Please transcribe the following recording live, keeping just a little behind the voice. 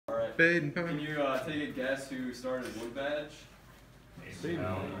spade and Can you take a guess who started Woodbadge?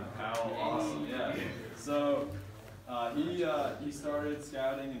 How awesome, yeah. So he started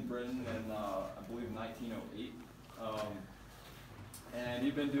scouting in Britain in I believe 1908, and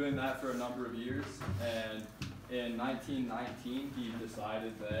he'd been doing that for a number of years. And in 1919, he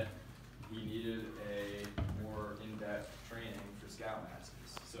decided that he needed a more in-depth training for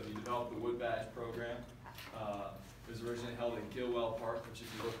Scoutmasters. So he developed the Woodbadge program. It was originally held at Gilwell Park, which if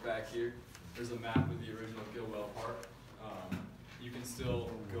you look back here, there's a map of the original Gilwell Park. You can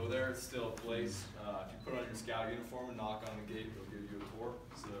still go there, it's still a place. If you put on your scout uniform and knock on the gate, they'll give you a tour.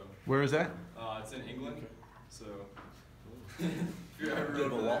 So where is that? it's in England, so if you're ever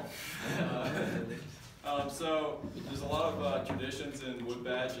over there. So there's a lot of traditions in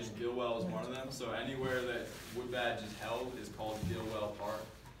Woodbadge, and Gilwell is one of them. So anywhere that Woodbadge is held is called Gilwell Park.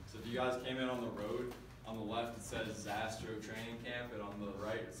 So if you guys came in on the road, on the left it says Zastrow Training Camp, and on the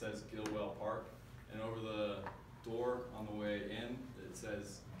right it says Gilwell Park. And over the door on the way in, it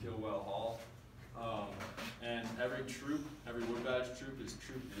says Gilwell Hall. And every troop, every Woodbadge troop is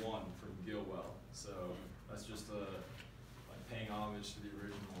Troop 1 from Gilwell. So that's just like paying homage to the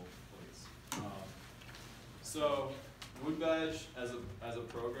original place. So Woodbadge as a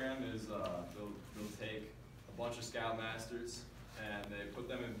program is they'll take a bunch of Scoutmasters and they put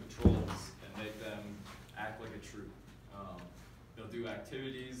them in patrols and make them act like a troop. They'll do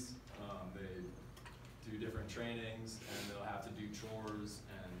activities, they do different trainings, and they'll have to do chores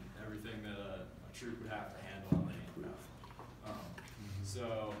and everything that a troop would have to handle on the handcraft.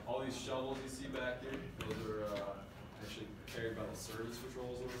 So all these shovels you see back here, those are actually carried by the service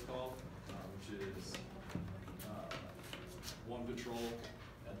patrols, what it's called, which is one patrol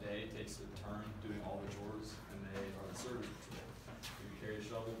a day takes a turn doing all the chores, and they are the service patrol. You can carry a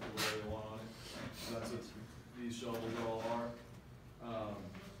shovel, put whatever you want on it. So that's what these shovels all are.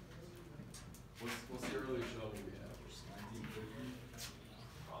 What's the earliest shovel we have? 1950?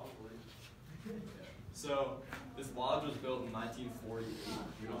 Probably. Yeah. So this lodge was built in 1948.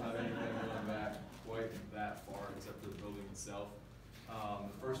 We don't have anything going back quite that far except for the building itself.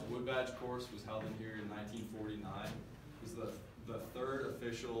 The first Woodbadge course was held in here in 1949. It was the third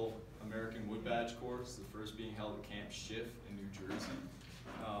official American Woodbadge course, the first being held at Camp Schiff in New Jersey.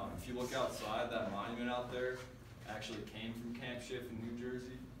 If you look outside, that monument out there actually came from Camp Schiff in New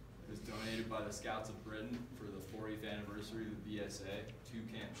Jersey. It was donated by the Scouts of Britain for the 40th anniversary of the BSA to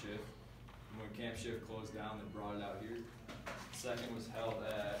Camp Schiff. And when Camp Schiff closed down, they brought it out here. The second was held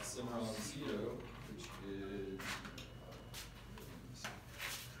at Philmont Scout, which is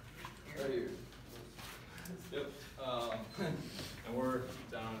right here. Yep. And we're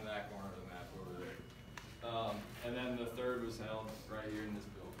down in that corner of the map over there. And then the third was held right here in this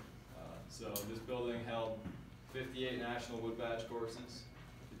building. So this building held 58 national Woodbadge courses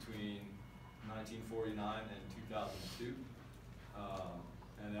between 1949 and 2002.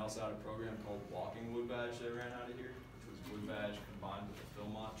 And they also had a program called Walking Woodbadge they ran out of here, which was Woodbadge combined with the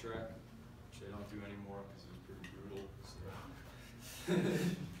Philmont trek, which they don't do anymore because it was pretty brutal. So.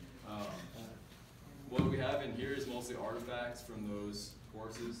 What we have in here is mostly artifacts from those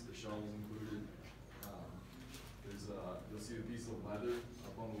courses, the shovels included. You'll see a piece of leather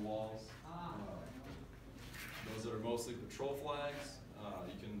up on the walls. Those are mostly patrol flags.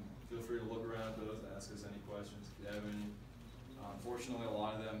 You can feel free to look around at those, ask us any questions if you have any. Unfortunately, a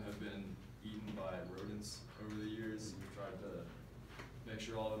lot of them have been eaten by rodents over the years. We've tried to make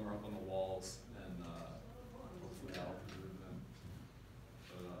sure all of them are up on the walls and hopefully that'll preserve them.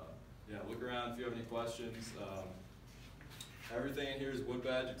 But yeah, look around if you have any questions. Everything in here is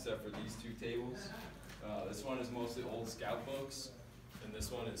Woodbadge except for these two tables. This one is mostly old scout books, and this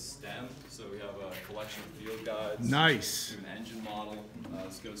one is STEM. So we have a collection of field guides. Nice. To an engine model.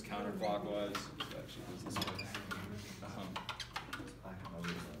 This goes counterclockwise. It actually goes this way.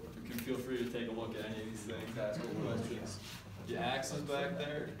 You can feel free to take a look at any of these things, ask any questions. The axes back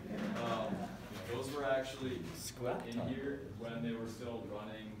there, those were actually in here when they were still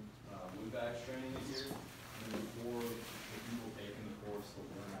running Woodbadge training in here, and before the people taking the course to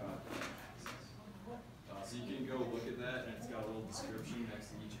learn about axes. So you can go look at that, and it's got a little description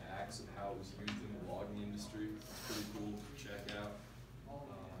next to each axe of how it was used in the logging industry. It's pretty cool to check out.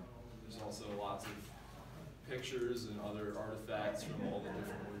 There's also lots of pictures and other artifacts from all the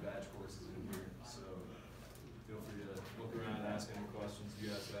different Woodbadge courses in here. So feel free to look around and ask any questions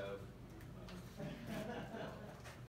you guys have.